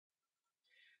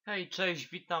Hej, cześć,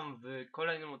 witam w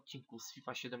kolejnym odcinku z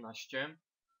FIFA 17.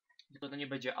 Tylko to nie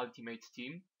będzie Ultimate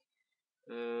Team.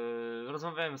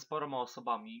 Rozmawiałem z paroma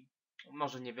osobami,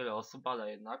 może niewiele osób,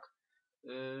 ale jednak.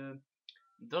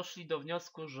 Doszli do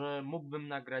wniosku, że mógłbym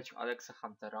nagrać Alexa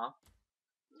Huntera.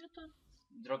 No to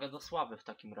droga do sławy w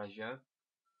takim razie.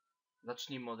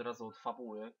 Zacznijmy od razu od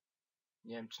fabuły.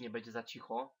 Nie wiem, czy nie będzie za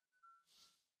cicho.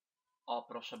 O,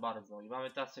 proszę bardzo. I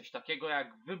mamy teraz coś takiego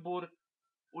jak wybór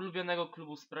ulubionego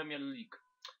klubu z Premier League.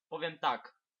 Powiem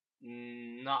tak,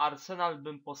 na Arsenal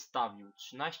bym postawił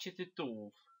 13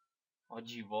 tytułów, o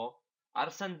dziwo.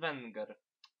 Arsene Wenger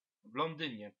w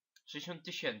Londynie 60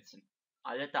 000,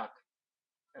 ale tak.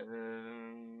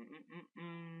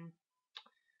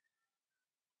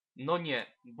 No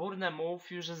nie,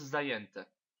 Bournemouth już jest zajęte,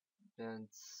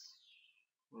 więc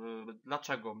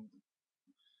dlaczego?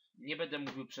 Nie będę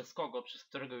mówił przez kogo, przez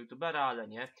którego youtubera, ale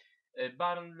nie.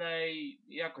 Burnley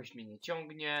jakoś mnie nie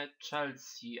ciągnie.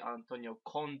 Chelsea, Antonio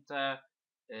Conte.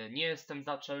 Nie jestem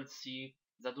za Chelsea.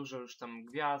 Za dużo już tam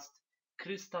gwiazd.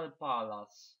 Crystal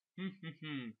Palace.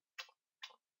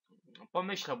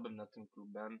 Pomyślałbym nad tym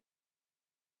klubem.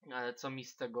 Ale co mi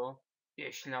z tego,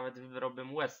 jeśli nawet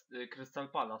wybrałbym Crystal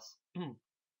Palace.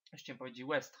 Chciałem powiedzieć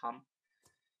West Ham.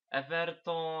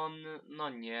 Everton, no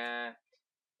nie.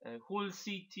 Hull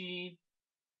City.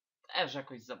 Też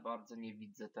jakoś za bardzo nie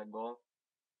widzę tego.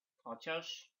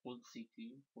 Chociaż Hull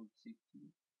City.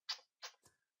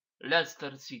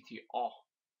 Leicester City. O!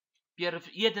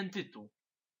 Jeden tytuł.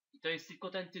 I to jest tylko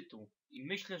ten tytuł. I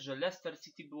myślę, że Leicester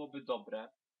City byłoby dobre.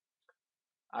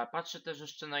 Ale patrzę też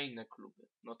jeszcze na inne kluby.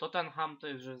 No Tottenham to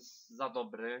już jest za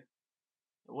dobry.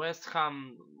 West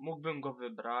Ham mógłbym go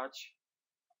wybrać.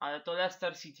 Ale to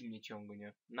Leicester City mnie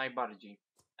ciągnie. Najbardziej.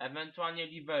 Ewentualnie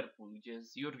Liverpool, gdzie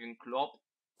jest Jurgen Klopp.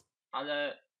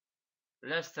 Ale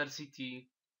Leicester City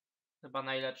chyba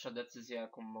najlepsza decyzja,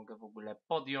 jaką mogę w ogóle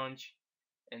podjąć.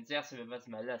 Więc ja sobie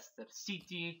wezmę Leicester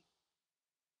City.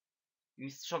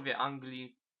 Mistrzowie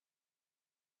Anglii.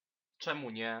 Czemu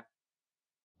nie?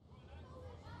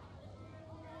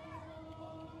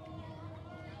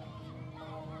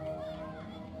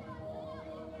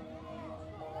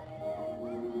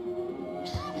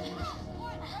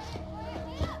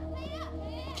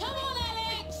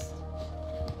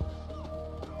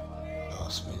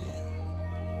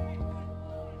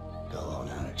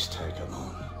 Take him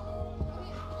on.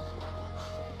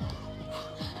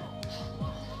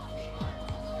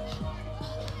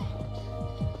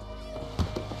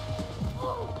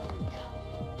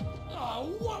 Oh,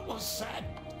 what was that?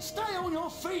 Stay on your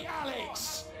feet,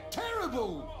 Alex!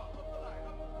 Terrible!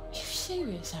 You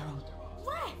serious, Harold?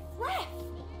 Ref!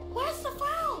 Where's the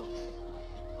foul?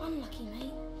 Unlucky,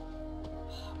 mate.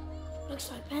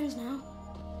 Looks like Ben's now.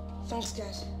 Thanks,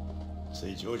 guys.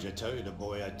 See, George, I told you the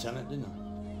boy had talent, didn't I?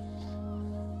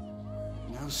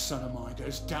 No son of mine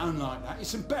goes down like that.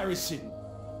 It's embarrassing.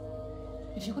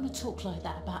 If you're going to talk like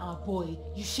that about our boy,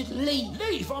 you should leave.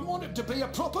 Leave? I want him to be a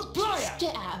proper player. Just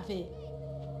get out of here.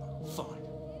 Fine.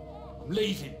 I'm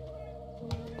leaving.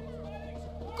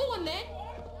 Go on then.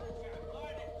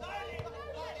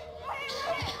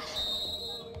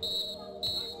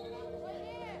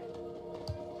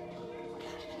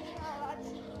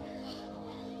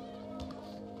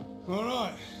 All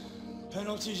right.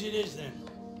 Penalties it is then.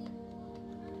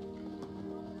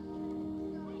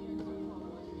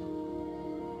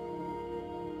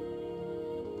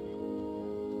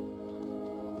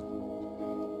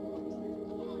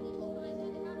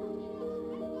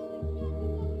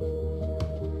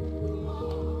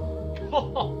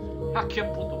 Jakie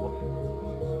pudło.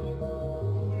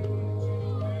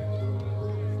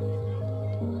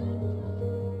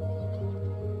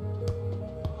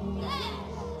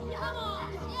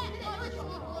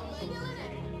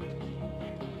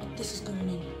 This is going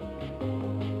in.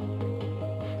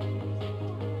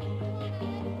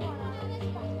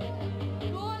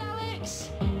 Go on,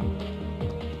 Alex.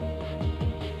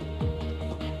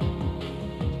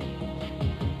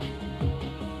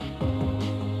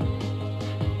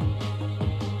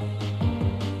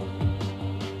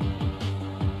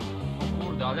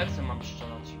 Aleksę mam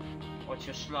strzelać.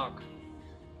 Ocie szlak.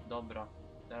 Dobra.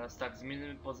 Teraz tak,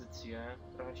 zmienimy pozycję.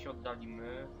 Trochę się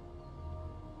oddalimy.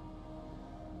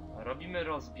 Robimy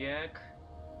rozbieg.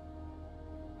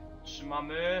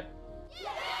 Trzymamy.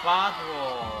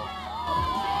 Padło!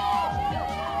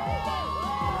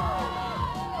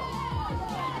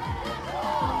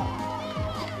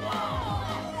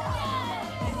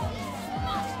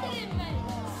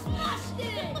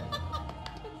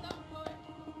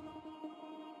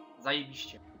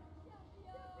 Zajebiście.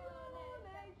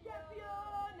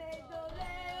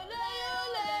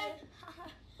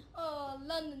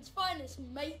 London's finest,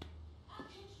 mate. How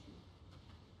could you?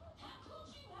 How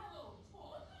could you, Harold?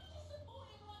 What could you support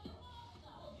him like your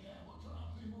father? Yeah, what can I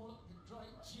be more like the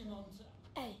great Jim Hunter?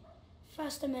 Hey,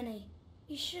 first of many.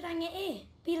 You should hang it here.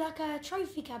 Be like a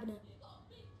trophy cabinet.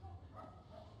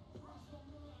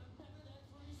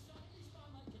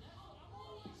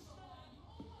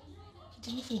 He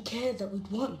didn't even care that we'd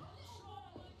won.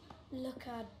 Look,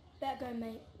 I'd better go,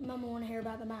 mate. Mum will want to hear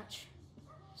about the match.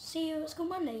 See you at school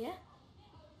Monday, yeah?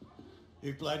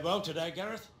 You played well today,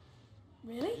 Gareth.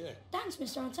 Really? Yeah. Thanks,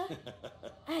 Mr. Hunter.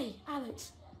 Hey,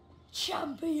 Alex.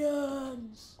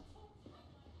 Champions!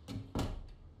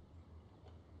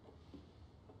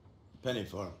 Penny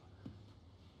for him.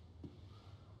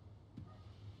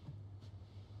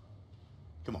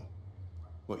 Come on.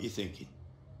 What are you thinking?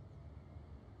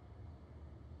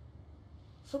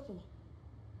 Football.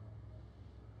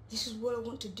 This is what I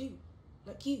want to do.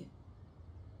 Like you.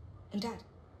 And Dad.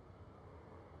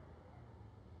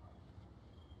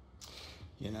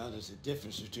 You know, there's a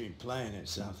difference between playing at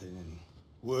something and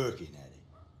working at it.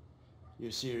 If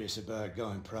you're serious about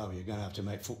going pro, you're going to have to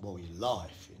make football your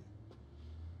life, you know.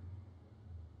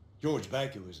 George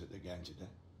Baker was at the game today.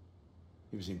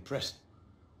 He was impressed.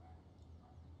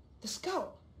 The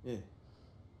scout. Yeah.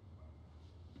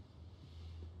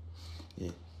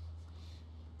 Yeah.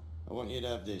 I want you to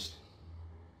have this.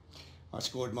 I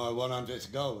scored my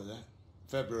 100th goal with that.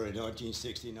 February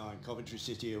 1969, Coventry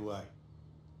City away.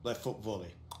 Left foot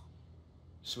volley.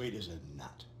 Sweet as a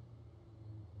nut.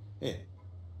 Here,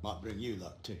 might bring you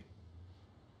luck too.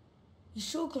 You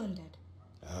sure, Granddad?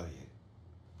 Oh yeah.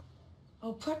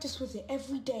 I'll practice with it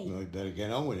every day. Well, you better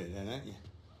get on with it then, ain't you?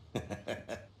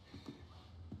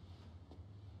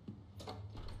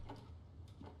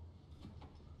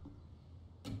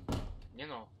 Nie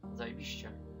no,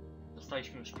 zajebiście.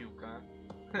 Dostaliśmy już piłkę.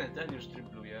 Ten już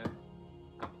drybluje.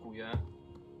 Kapkuje.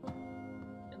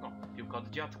 Nie no, piłka od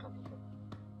dziadka. No to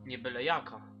nie byle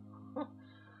jaka.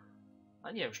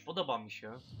 A nie, już podoba mi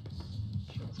się.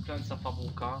 Się rozkręca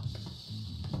fabułka.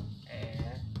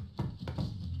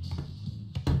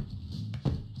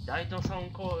 Daj tą samą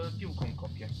piłką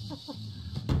kopię.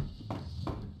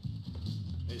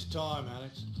 It's time,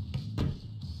 Alex.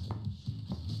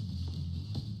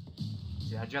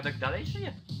 A dziadek dalej czy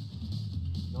nie?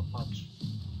 No patrz.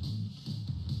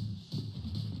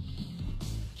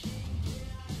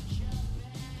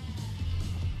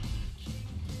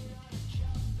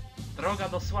 Droga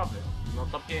do sławy. No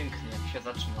to pięknie, jak się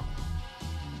zaczyna.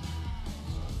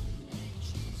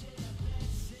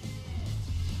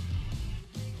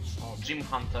 O, Jim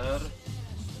Hunter.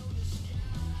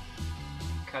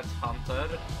 Cat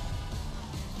Hunter.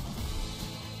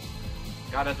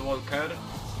 Gareth Walker.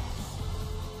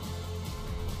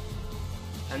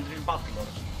 Andrew Butler.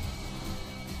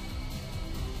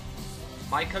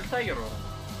 Michael Taylor.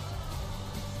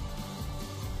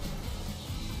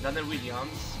 Daniel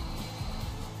Williams.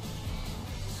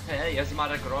 Hej, jest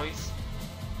Marek Royce.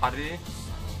 Harry.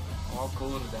 O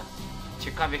kurde.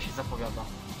 Ciekawie się zapowiada.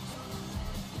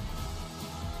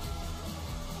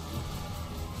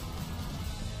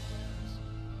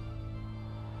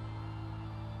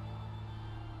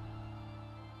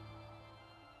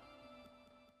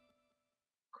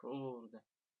 Kurde.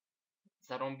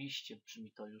 Zarąbiście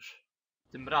brzmi to już.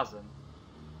 Tym razem.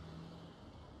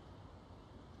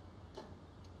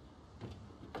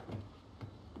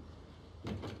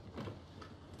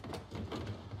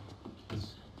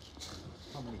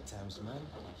 How many times, man?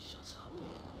 Shut up.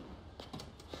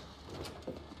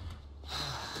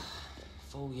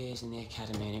 4 years in the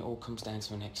academy and it all comes down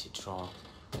to an exit trial.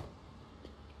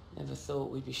 Never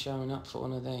thought we'd be showing up for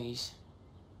one of these.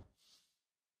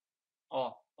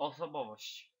 O,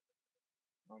 osobowość.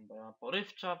 Dobra,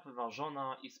 porywcza,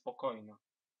 wyważona i spokojna.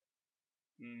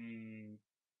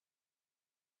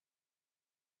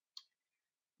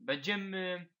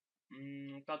 Będziemy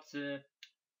tacy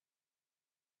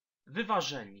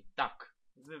wyważeni. Tak,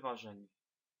 wyważeni.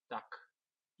 Tak,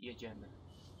 jedziemy.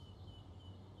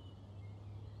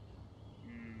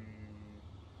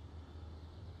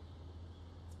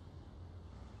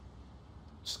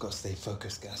 Just gotta stay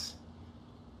focused, Gus.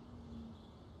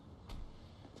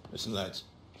 Listen, lads.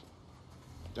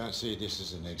 Don't see this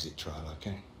as an exit trial,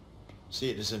 okay? See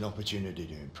it as an opportunity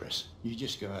to impress. You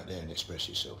just go out there and express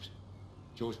yourselves.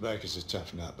 George Baker's a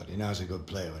tough nut, but he knows a good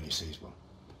player when he sees one.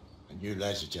 And you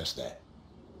lads are just that.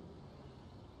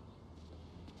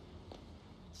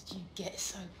 Did you get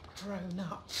so grown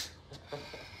up?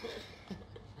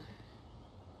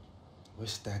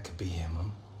 Wish Dad could be here,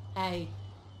 Mum. Hey.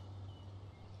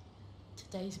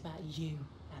 Today's about you,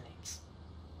 Alex.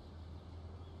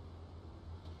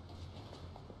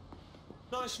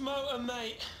 Nice motor,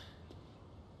 mate.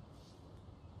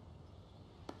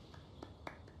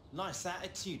 Nice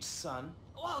attitude, son.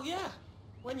 Well, yeah.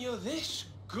 When you're this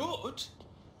good.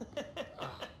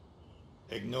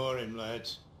 Ignore him,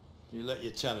 lads. You let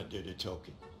your talent do the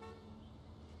talking.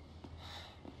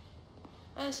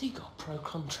 Has he got pro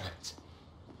contract?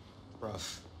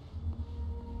 Bruv.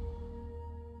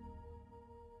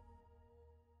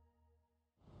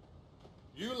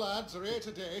 You lads are here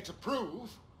today to prove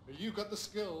that you've got the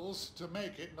skills to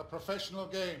make it in a professional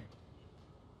game.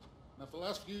 Now, for the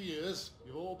last few years,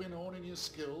 you've all been honing your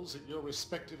skills at your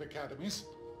respective academies,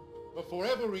 but for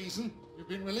whatever reason, you've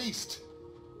been released.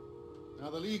 Now,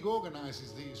 the league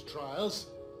organises these trials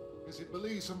because it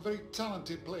believes some very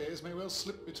talented players may well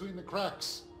slip between the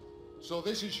cracks. So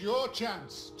this is your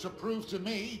chance to prove to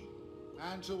me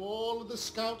and to all of the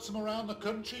scouts from around the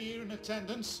country here in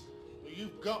attendance that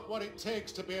you've got what it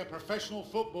takes to be a professional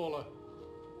footballer.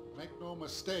 Make no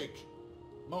mistake,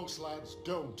 most lads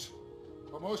don't.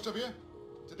 For most of you,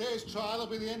 today's trial will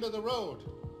be the end of the road.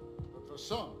 But for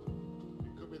some,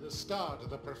 it could be the start of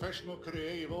the professional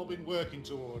career you've all been working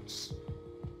towards.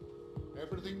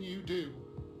 Everything you do,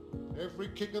 every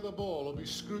kick of the ball will be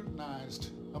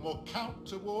scrutinised and will count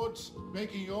towards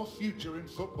making your future in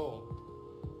football.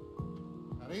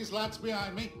 Now these lads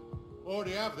behind me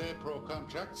already have their pro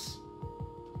contracts.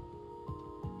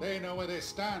 They know where they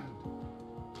stand.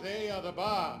 They are the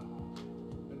bar.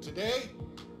 And today,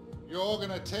 you're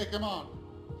gonna take them on.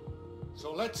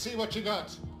 So let's see what you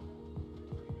got.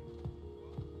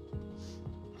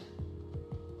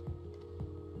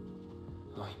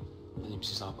 Oi, Williams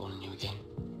is eyeballing you again.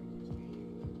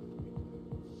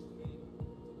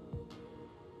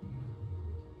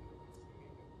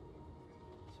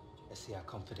 Let's see how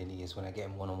confident he is when I get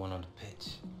him one-on-one on the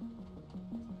pitch.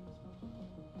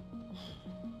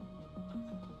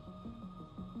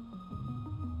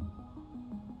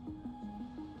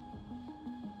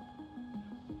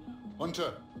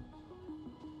 Hunter.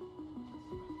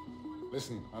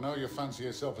 Listen, I know you fancy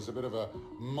yourself as a bit of a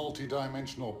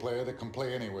multi-dimensional player that can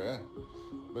play anywhere,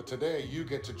 but today you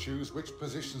get to choose which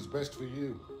position's best for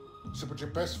you. So put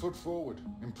your best foot forward.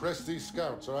 Impress these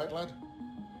scouts, all right, lad?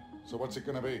 So what's it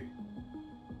gonna be?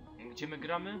 Gdzie my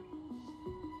gramy?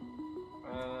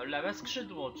 Lewe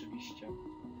skrzydło oczywiście.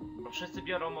 Bo wszyscy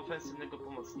biorą ofensywnego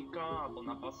pomocnika albo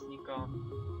napastnika.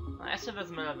 A ja sobie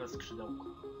wezmę lewe skrzydełko.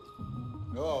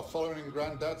 Oh, following in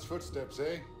Granddad's footsteps,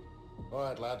 eh? All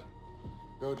right, lad.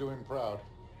 Go do him proud.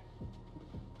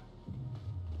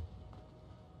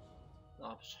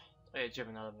 Dobrze, to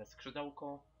jedziemy na lewe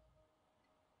skrzydełko.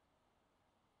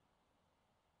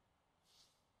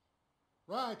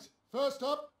 Right, first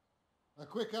up, a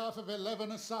quick half of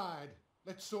 11 aside.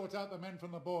 Let's sort out the men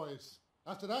from the boys.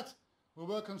 After that, we'll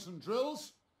work on some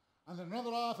drills, and then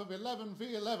another half of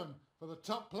 11v11 for the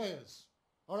top players.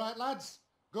 All right, lads?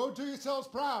 Go do yourselves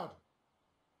proud.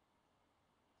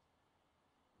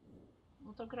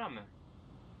 No to gramy.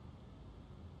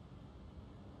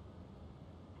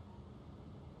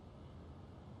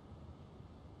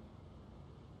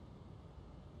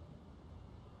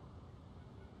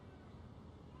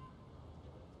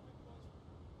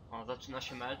 O, zaczyna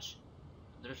się mecz.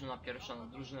 Drużyna pierwsza na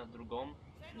drużynę drugą.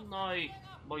 No i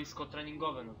boisko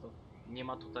treningowe, no to nie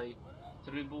ma tutaj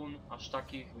trybun aż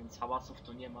takich, więc hałasów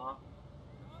tu nie ma.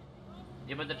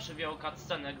 Nie będę przewijał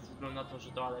cutscenek ze względu na to,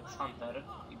 że to Alex Hunter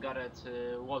i Gareth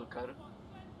Walker.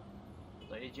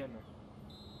 To jedziemy.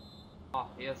 O,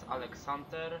 jest Alex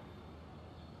Hunter.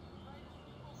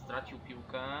 Stracił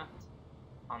piłkę.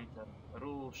 Hunter,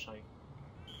 ruszaj.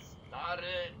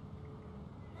 Stary.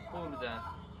 Kurde.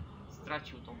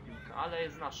 Stracił tą piłkę, ale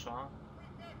jest nasza.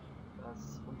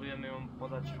 Teraz spróbujemy ją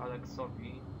podać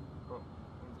Alexowi. Tylko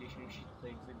gdzieś musi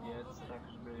tutaj wybiec, tak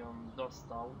żeby ją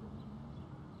dostał.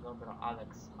 Dobra,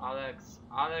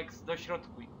 Alex,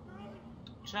 dośrodkuj.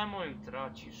 Czemu ją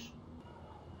tracisz?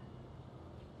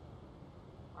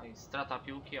 A i strata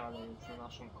piłki, ale jest na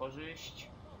naszą korzyść.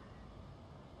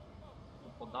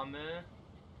 Podamy.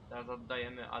 Teraz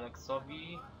oddajemy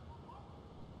Alexowi.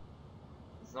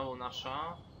 Znowu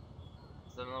nasza.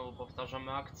 Znowu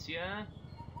powtarzamy akcję.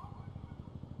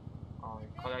 O,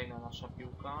 i kolejna nasza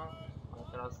piłka. Ale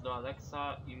teraz do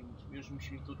Alexa i już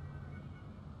musimy tu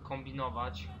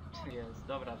kombinować. Jest,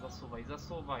 dobra, zasuwaj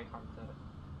Hunter.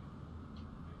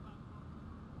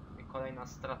 I kolejna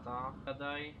strata.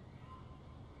 Gadaj.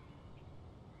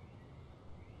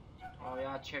 O,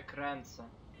 ja cię kręcę.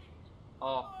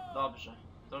 O, dobrze.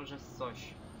 To już jest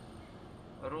coś.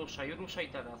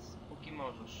 Ruszaj teraz, póki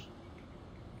możesz.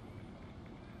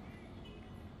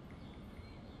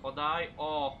 Podaj.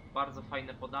 O, bardzo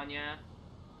fajne podanie.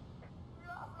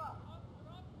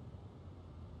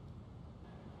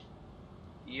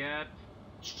 Jep.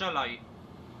 Strzelaj.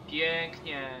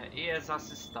 Pięknie. I jest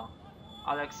asysta.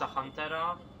 Alexa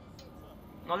Huntera.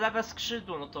 No lewe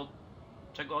skrzydło, no to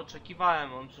czego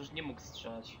oczekiwałem, on przecież nie mógł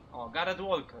strzelać. O, Gareth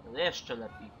Walker, jeszcze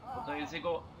lepiej, bo to jest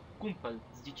jego kumpel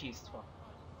z dzieciństwa.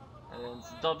 Więc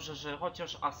dobrze, że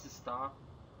chociaż asysta.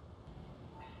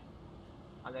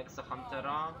 Alexa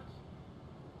Huntera.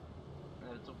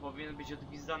 To powinien być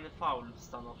odgwizdany faul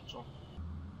stanowczo.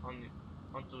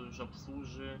 On tu już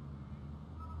obsłuży.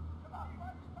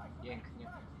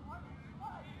 Pięknie.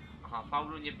 Aha,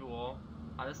 faulu nie było,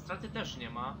 ale straty też nie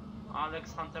ma.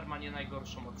 Alex Hunter ma nie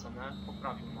najgorszą ocenę,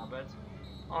 poprawił nawet.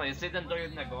 O, jest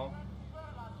 1-1.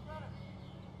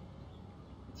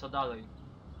 I co dalej?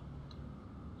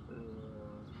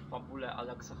 W fabule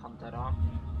Alexa Huntera.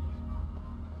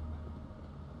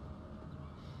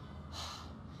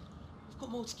 I've got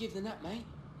more to give than that, mate.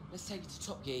 Let's take it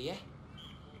to top gear, yeah?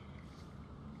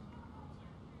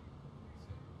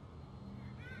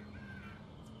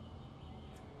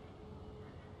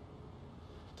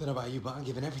 Don't know about you, but I'm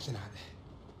giving everything out there.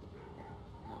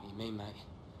 Know what you mean, mate.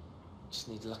 Just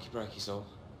need a lucky break is all.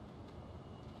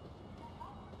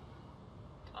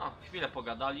 A, chwilę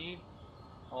pogadali.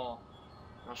 O,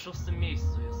 na 6.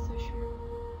 miejscu jesteśmy.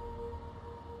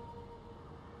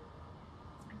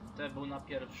 To był na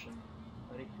 1.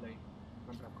 Replay.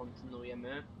 Dobra,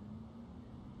 kontynuujemy.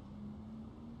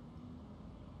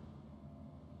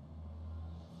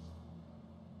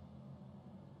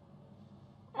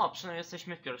 O, przynajmniej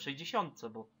jesteśmy w pierwszej 10,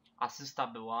 bo asysta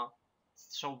była,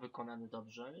 strzał wykonany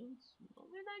dobrze, więc no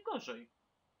nie najgorzej.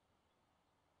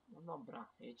 No dobra,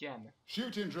 jedziemy.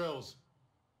 Shooting drills.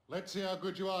 Let's see how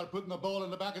good you are at putting the ball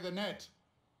in the back of the net.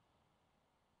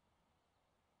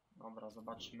 Dobra,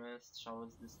 zobaczmy strzały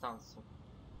z dystansu.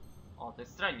 O, to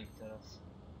jest trening teraz.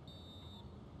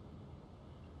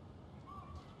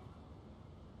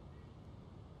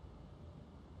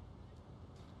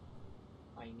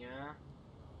 Fajnie.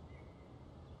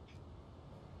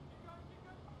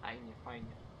 Fajnie,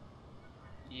 fajnie.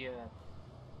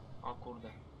 O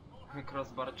kurde.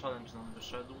 Crossbar challenge nam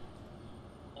wyszedł.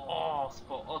 O,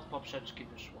 od poprzeczki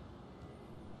wyszło.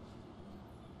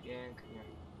 Pięknie.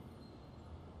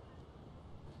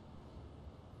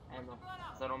 No,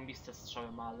 zarąbiste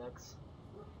strzały ma Alex.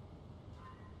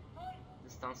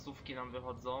 Dystansówki nam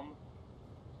wychodzą.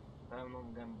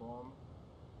 Pełną gębą.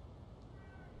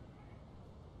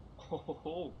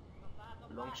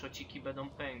 Longshotiki będą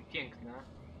piękne.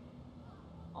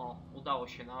 O, udało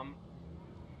się nam.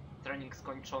 Trening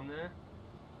skończony.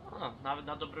 Nawet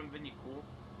na dobrym wyniku.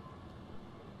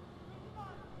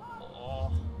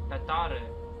 O, tetary.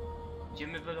 Gdzie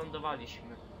my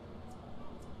wylądowaliśmy?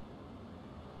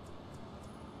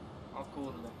 O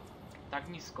kurde. Tak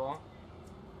nisko.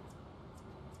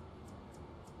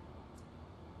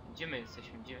 Gdzie my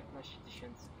jesteśmy? 19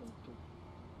 000 punktów.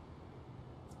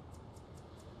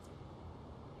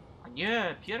 A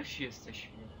nie, pierwsi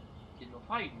jesteśmy. No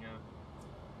fajnie.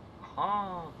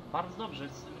 Aha, bardzo dobrze.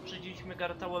 Wyprzedziliśmy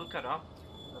Garetha Walkera.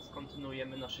 Teraz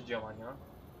kontynuujemy nasze działania.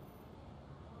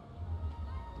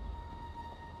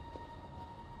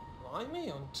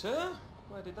 Blimey, Hunter?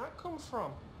 Where did that come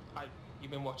from? You've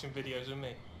been watching videos of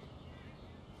me?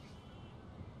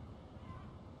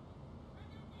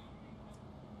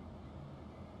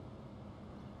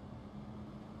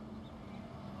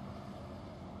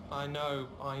 I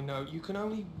know. You can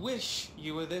only wish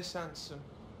you were this handsome.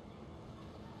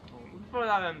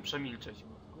 Wolałem przemilczeć.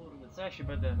 Kurde, co ja się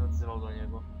będę odzywał do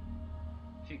niego?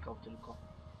 Fikał tylko.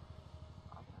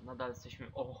 Dobra, nadal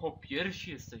jesteśmy... Oho,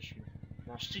 pierwsi jesteśmy.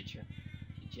 Na szczycie.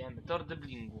 Idziemy. Tor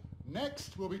deblingu.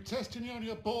 Next, we'll be testing you on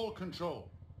your ball control.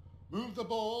 Move the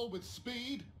ball with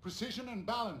speed, precision and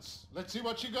balance. Let's see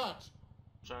what you got.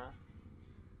 Dobrze.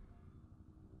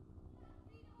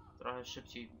 Trochę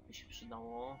szybciej by się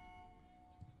przydało.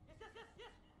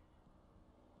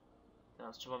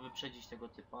 Teraz trzeba wyprzedzić tego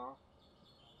typa.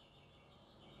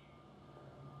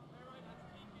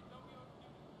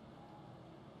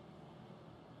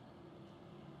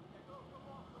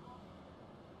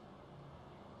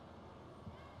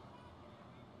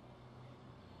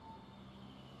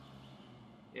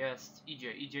 Jest,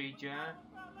 idzie.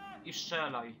 I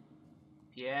strzelaj.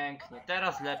 Pięknie,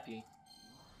 teraz lepiej.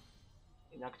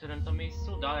 I na którym to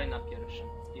miejscu? Dalej na pierwszym.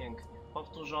 Pięknie.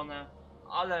 Powtórzone,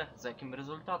 ale z jakim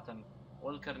rezultatem?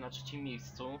 Walker na 3.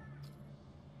 miejscu.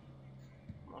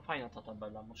 No fajna ta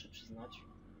tabela, muszę przyznać.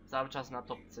 Cały czas na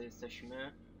topce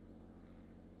jesteśmy.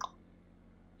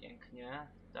 Pięknie.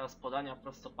 Teraz podania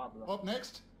prostopadłe. Up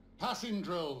next, passing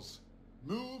drills.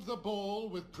 Move the ball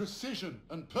with precision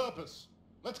and purpose.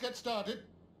 Let's get started.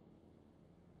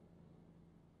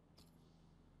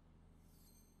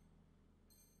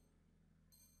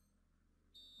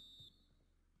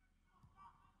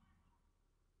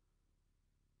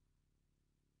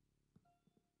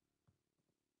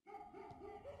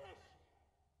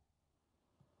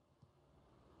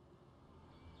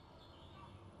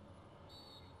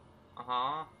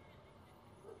 Aha.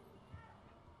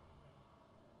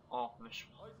 O,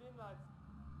 wyszło.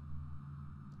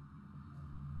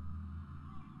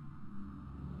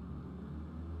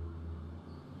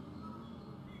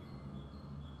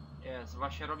 Jest,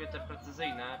 właśnie robię te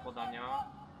precyzyjne podania.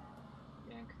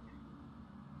 Pięknie.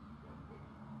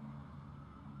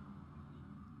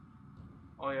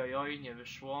 Oj, oj, oj, nie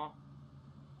wyszło.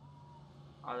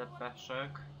 Ale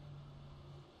peszek.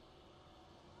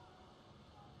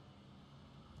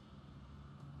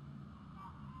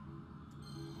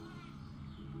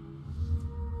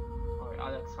 Oj,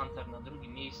 Alex Hunter na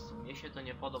drugim miejscu. Mnie się to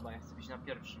nie podoba, ja chcę być na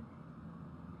pierwszym.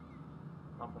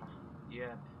 Dobra,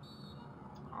 jeb.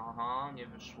 Aha, nie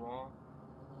wyszło.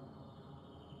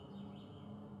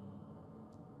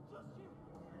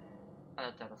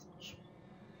 Ale teraz poszło.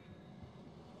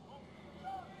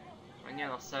 No nie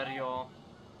no, serio.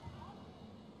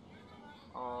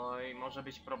 Oj, może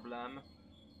być problem.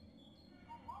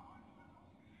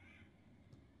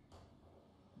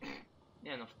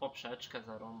 Nie no, w poprzeczkę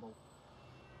zarąbał.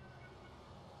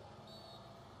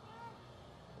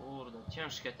 Kurde,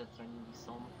 ciężkie te treningi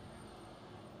są.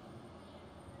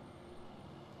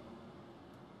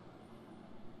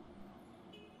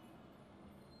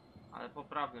 Ale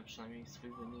poprawny przynajmniej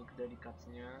swój wynik,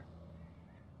 delikatnie.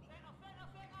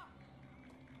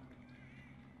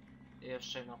 I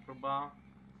jeszcze jedna próba,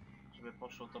 żeby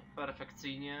poszło to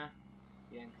perfekcyjnie.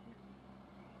 Pięknie.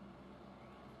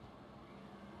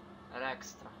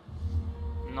 Ekstra.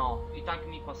 No, i tak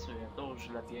mi pasuje, to już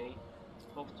lepiej.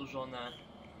 Powtórzone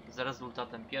z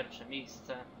rezultatem pierwsze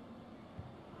miejsce.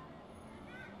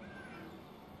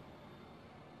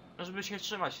 Żeby się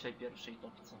trzymać w tej pierwszej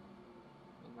topce.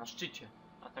 Na szczycie,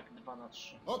 a tak 2 na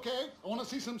 3. Okay, I want to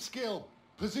see some skill,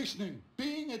 positioning,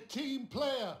 being a team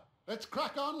player. Let's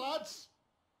crack on, lads.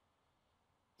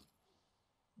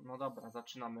 No dobra,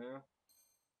 zaczynamy.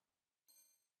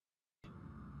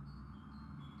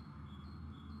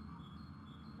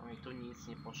 No i tu nic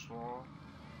nie poszło.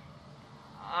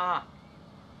 A!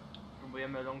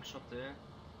 Próbujemy longshoty.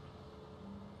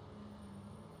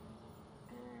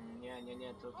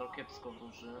 Nie, to kiepsko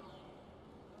duży.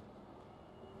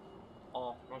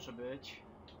 O, może być.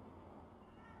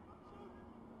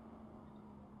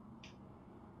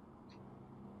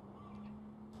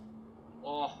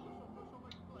 O!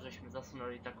 Żeśmy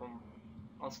zasunęli taką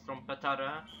ostrą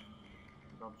petarę.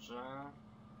 Dobrze.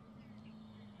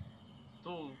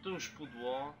 Tu już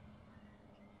pudło.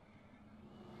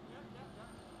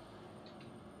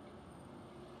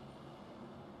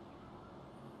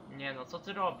 Nie no, co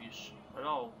ty robisz?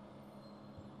 Hello.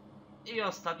 I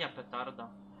ostatnia petarda.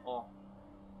 O.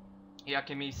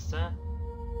 Jakie miejsce?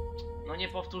 No nie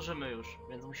powtórzymy już,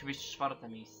 więc musi być 4.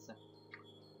 miejsce.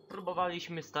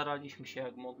 Próbowaliśmy, staraliśmy się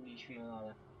jak mogliśmy,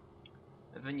 ale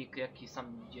wynik jaki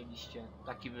sami widzieliście,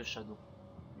 taki wyszedł.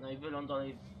 No i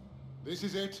wylądowali. This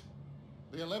is it.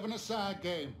 The 11-a-side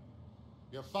game.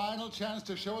 Your final chance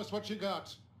to show us what you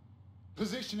got.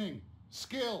 Positioning,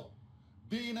 skill,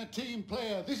 being a team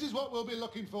player. This is what we'll be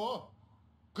looking for.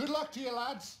 Good luck to you,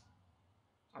 lads.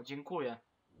 A dziękuję.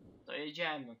 To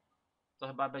jedziemy. To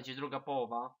chyba będzie druga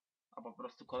połowa, a po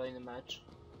prostu kolejny mecz.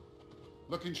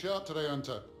 Looking sharp today,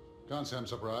 Hunter. Can't say I'm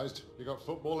surprised. You got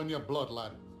football in your blood,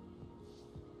 lad.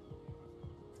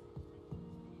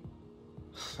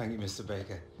 Thank you, Mr.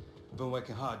 Baker. I've been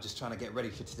working hard just trying to get ready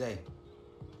for today.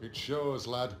 It shows,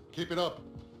 lad. Keep it up.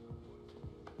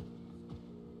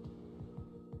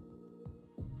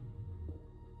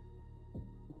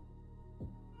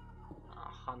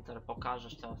 A Hunter,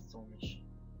 pokażesz teraz co umiesz.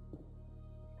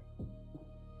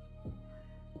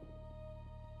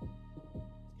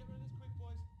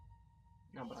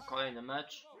 Dobra, kolejny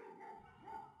mecz.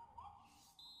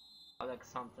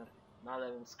 Alex Hunter na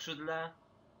lewym skrzydle.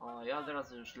 O, ja od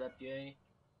razu już lepiej.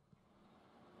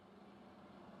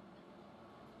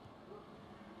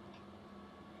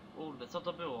 Kurde, co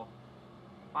to było?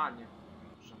 Panie.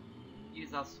 Dobrze. I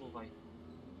zasuwaj.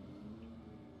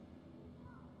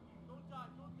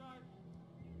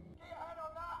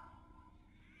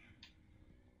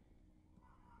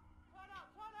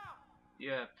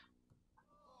 Jep.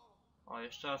 O,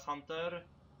 jeszcze raz Hunter.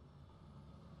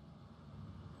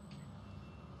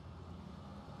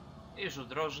 I rzut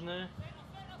drożny.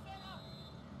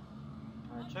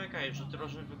 Ale czekaj, rzut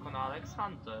drożny wykona Alex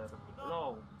Hunter.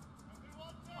 Low.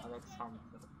 Alex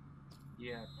Hunter.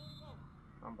 Jep.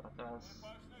 Dobra, teraz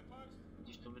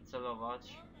gdzieś tu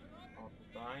wycelować. O,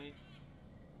 tutaj.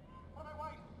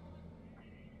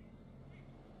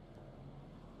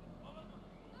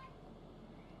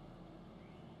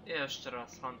 Jeszcze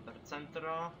raz Hunter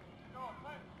centra.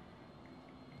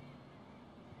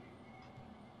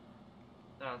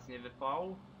 Teraz nie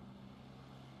wypał.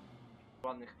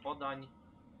 Ładnych podań.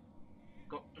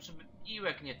 Tylko żeby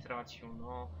piłek nie tracił,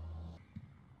 no.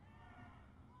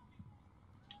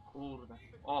 Kurde.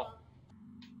 O!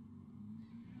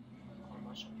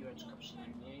 Nasza piłeczka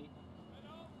przynajmniej.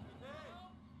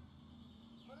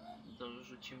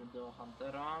 Dorzucimy do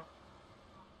Huntera.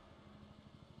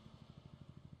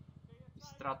 I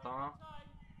strata.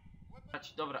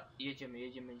 Dobra, jedziemy.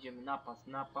 Napad,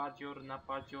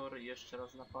 napadzior, jeszcze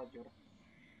raz napadzior.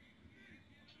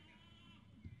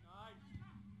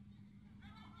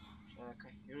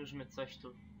 Czekaj, już my coś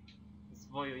tu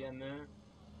zwojujemy.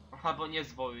 Aha, bo nie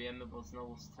zwojujemy, bo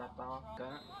znowu strata.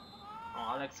 Okay. O,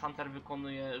 Alex Hunter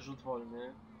wykonuje rzut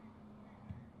wolny.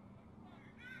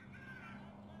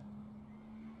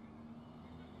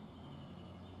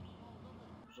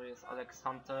 Dobrze, jest Alex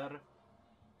Hunter.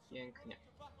 Pięknie.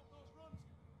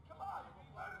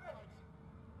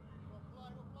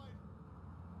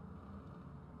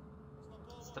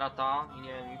 Strata i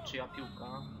nie wiem czyja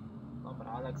piłka.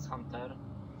 Dobra, Alex Hunter.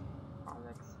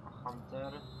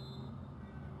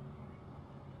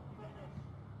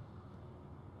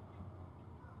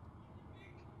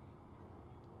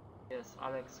 Jest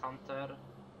Alex Hunter.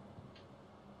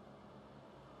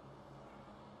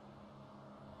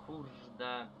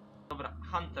 Kurde. Dobra,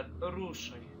 Hunter,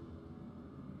 ruszaj.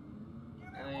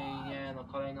 Ej, nie no,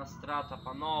 kolejna strata,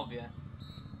 panowie.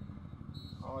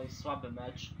 Oj, słaby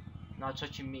mecz. Na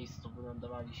trzecim miejscu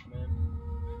wylądowaliśmy.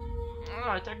 No,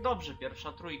 ale tak dobrze,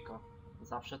 pierwsza trójka.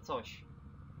 Zawsze coś.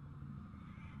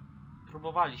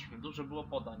 Próbowaliśmy, dużo było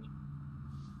podań.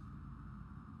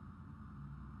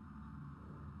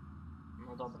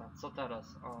 No dobra, co teraz?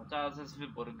 O, teraz jest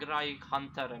wybór. Graj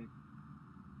Hunterem.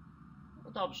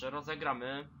 No dobrze,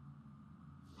 rozegramy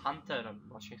Hunterem.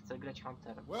 Właśnie chcę grać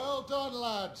Hunterem. Well done,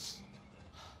 lads.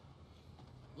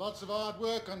 Lots of hard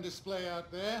work on display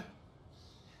out there.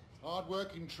 Hard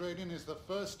working training is the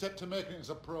first step to making it as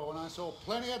a pro, and I saw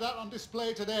plenty of that on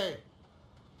display today.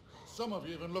 Some of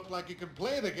you even look like you can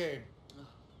play the game.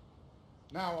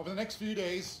 Now, over the next few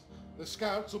days, the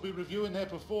scouts will be reviewing their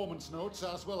performance notes,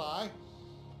 as will I.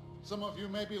 Some of you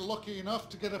may be lucky enough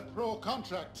to get a pro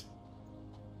contract.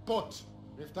 But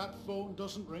if that phone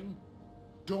doesn't ring,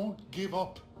 don't give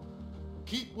up.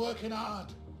 Keep working hard.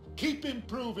 Keep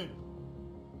improving.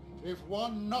 If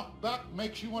one knockback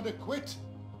makes you want to quit,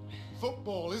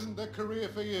 football isn't the career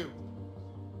for you.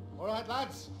 All right,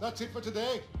 lads, that's it for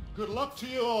today. Good luck to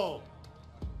you all.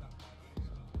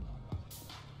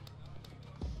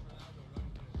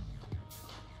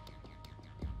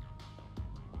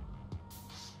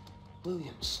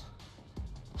 Williams.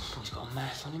 He's got a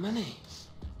mouth on him, hasn't he?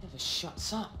 Never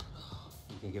shuts up.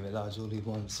 You can give it large all he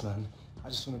wants, man. I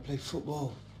just want to play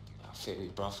football. I feel you,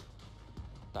 bruv.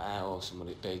 But how awesome would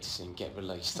it be to see him get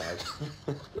released,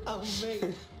 though? Oh, mate.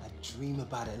 I dream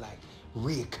about it like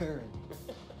reoccurring.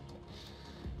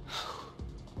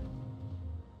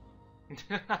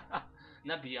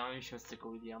 Nabijałem się z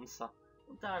tego Williamsa.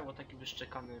 No tak, bo taki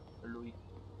wyszczekany Louis.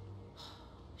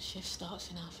 Shift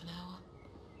starts in half an hour.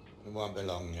 It won't be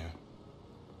long now.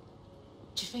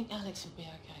 Do you think Alex will be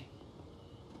okay?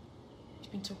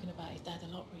 He's been talking about his dad a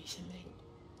lot recently.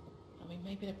 I mean,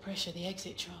 maybe the pressure of the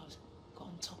exit trials got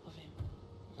on top of him.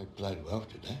 They played well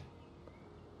today.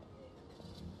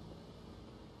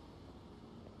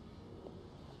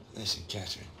 Listen,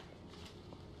 Catherine.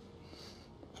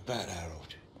 About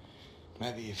Harold.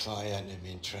 Maybe if I hadn't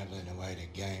been travelling away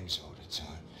to games all the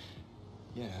time.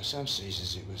 You know, some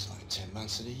seasons it was like 10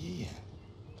 months of the year.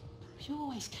 You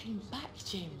always came back,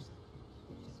 Jim.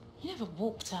 You never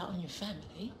walked out on your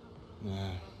family.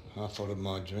 No, I followed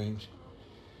my dreams.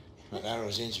 But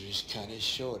Harold's injuries cut it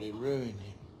short, it ruined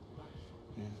him.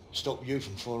 Yeah. Stopped you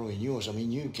from following yours. I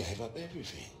mean, you gave up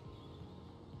everything.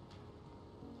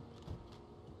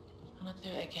 And I'd do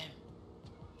it again.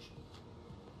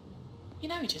 You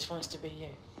know he just wants to be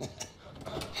you.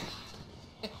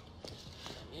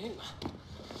 You?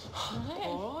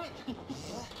 All right.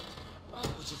 What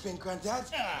do you think, Grandad?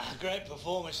 Ah, great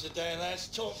performance today, lads.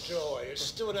 Top drawer. You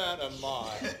stood out a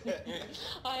mile.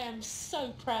 I am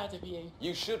so proud of you.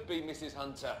 You should be, Mrs.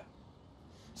 Hunter.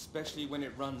 Especially when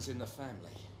it runs in the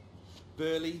family.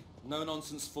 Burly,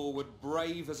 no-nonsense forward,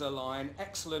 brave as a lion,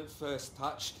 excellent first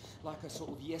touch, like a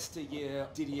sort of yesteryear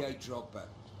Didier Drogba.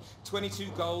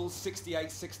 22 goals,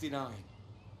 68-69.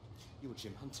 You're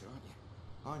Jim Hunter,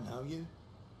 aren't you? I know you.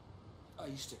 I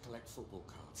used to collect football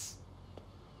cards.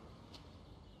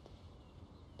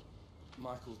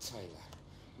 Michael Taylor,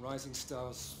 Rising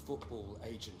Stars Football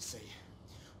Agency.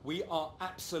 We are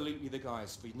absolutely the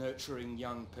guys for nurturing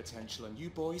young potential, and you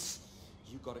boys,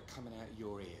 you got it coming out of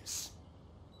your ears.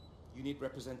 You need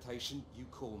representation, you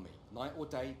call me. Night or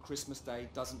day, Christmas Day,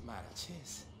 doesn't matter.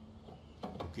 Cheers.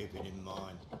 Keep it in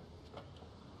mind.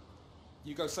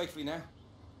 You go safely now.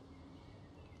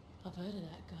 I've heard of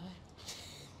that guy.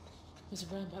 Was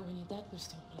around back when your dad was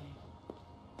still playing.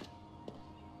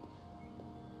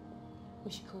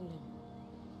 We should call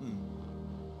him.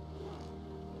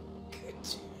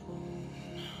 Good.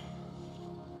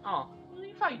 O, no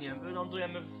i fajnie,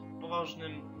 wylądujemy w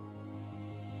poważnym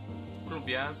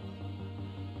klubie.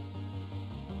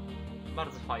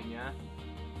 Bardzo fajnie.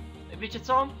 Wiecie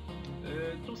co?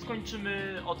 Tu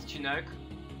skończymy odcinek.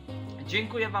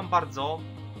 Dziękuję wam bardzo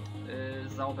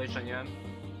za obejrzenie.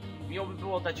 Miło by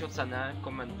było dać ocenę,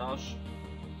 komentarz,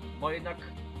 bo jednak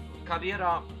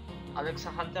kariera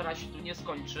Alexa Huntera się tu nie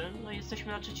skończy. No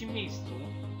jesteśmy na 3. miejscu,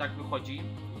 tak wychodzi.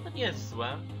 To nie jest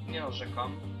złe, nie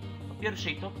narzekam. Do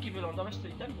pierwszej topki wylądować to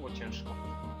i tak było ciężko.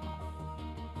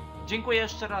 Dziękuję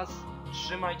jeszcze raz,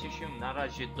 trzymajcie się, na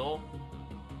razie do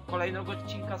kolejnego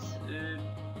odcinka z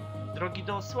Drogi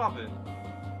do Sławy.